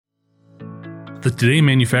The Today in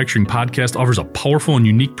Manufacturing podcast offers a powerful and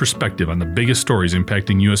unique perspective on the biggest stories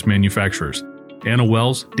impacting U.S. manufacturers. Anna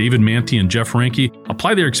Wells, David Manti, and Jeff Ranke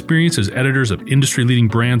apply their experience as editors of industry-leading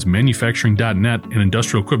brands Manufacturing.net and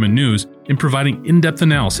Industrial Equipment News in providing in-depth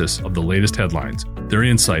analysis of the latest headlines. Their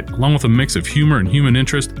insight, along with a mix of humor and human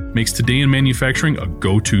interest, makes Today in Manufacturing a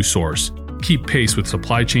go-to source. Keep pace with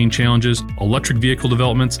supply chain challenges, electric vehicle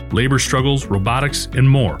developments, labor struggles, robotics, and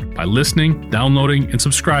more by listening, downloading, and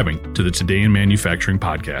subscribing to the Today in Manufacturing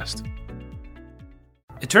podcast.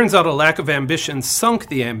 It turns out a lack of ambition sunk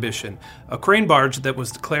the Ambition, a crane barge that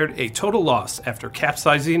was declared a total loss after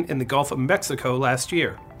capsizing in the Gulf of Mexico last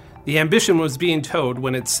year. The Ambition was being towed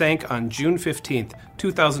when it sank on June 15,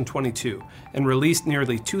 2022, and released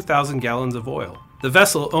nearly 2,000 gallons of oil. The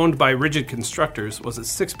vessel, owned by Rigid Constructors, was a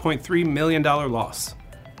 $6.3 million loss.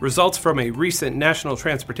 Results from a recent National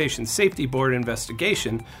Transportation Safety Board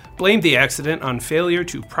investigation blamed the accident on failure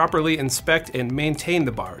to properly inspect and maintain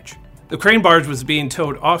the barge. The crane barge was being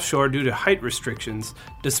towed offshore due to height restrictions,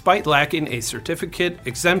 despite lacking a certificate,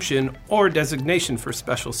 exemption, or designation for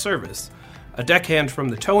special service. A deckhand from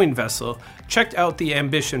the towing vessel checked out the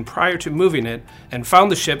Ambition prior to moving it and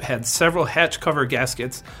found the ship had several hatch cover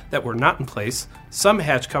gaskets that were not in place, some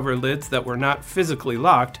hatch cover lids that were not physically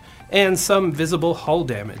locked, and some visible hull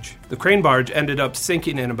damage. The crane barge ended up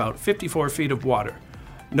sinking in about 54 feet of water.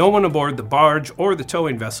 No one aboard the barge or the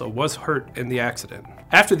towing vessel was hurt in the accident.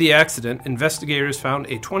 After the accident, investigators found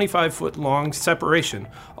a 25-foot-long separation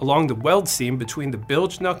along the weld seam between the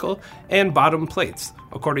bilge knuckle and bottom plates,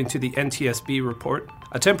 according to the NTSB report.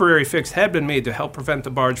 A temporary fix had been made to help prevent the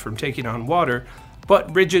barge from taking on water,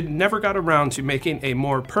 but Rigid never got around to making a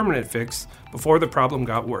more permanent fix before the problem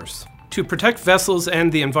got worse. To protect vessels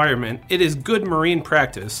and the environment, it is good marine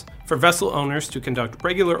practice for vessel owners to conduct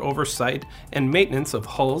regular oversight and maintenance of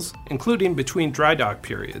hulls, including between dry dock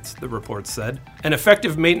periods, the report said. An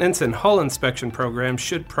effective maintenance and hull inspection program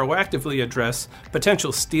should proactively address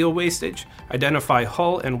potential steel wastage, identify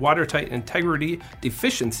hull and watertight integrity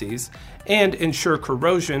deficiencies, and ensure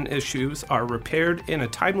corrosion issues are repaired in a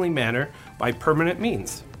timely manner by permanent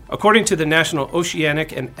means. According to the National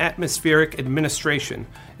Oceanic and Atmospheric Administration,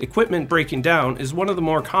 equipment breaking down is one of the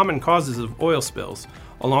more common causes of oil spills,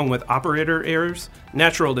 along with operator errors,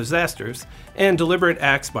 natural disasters, and deliberate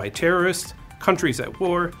acts by terrorists, countries at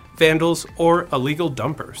war, vandals, or illegal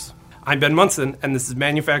dumpers. I'm Ben Munson, and this is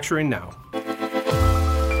Manufacturing Now.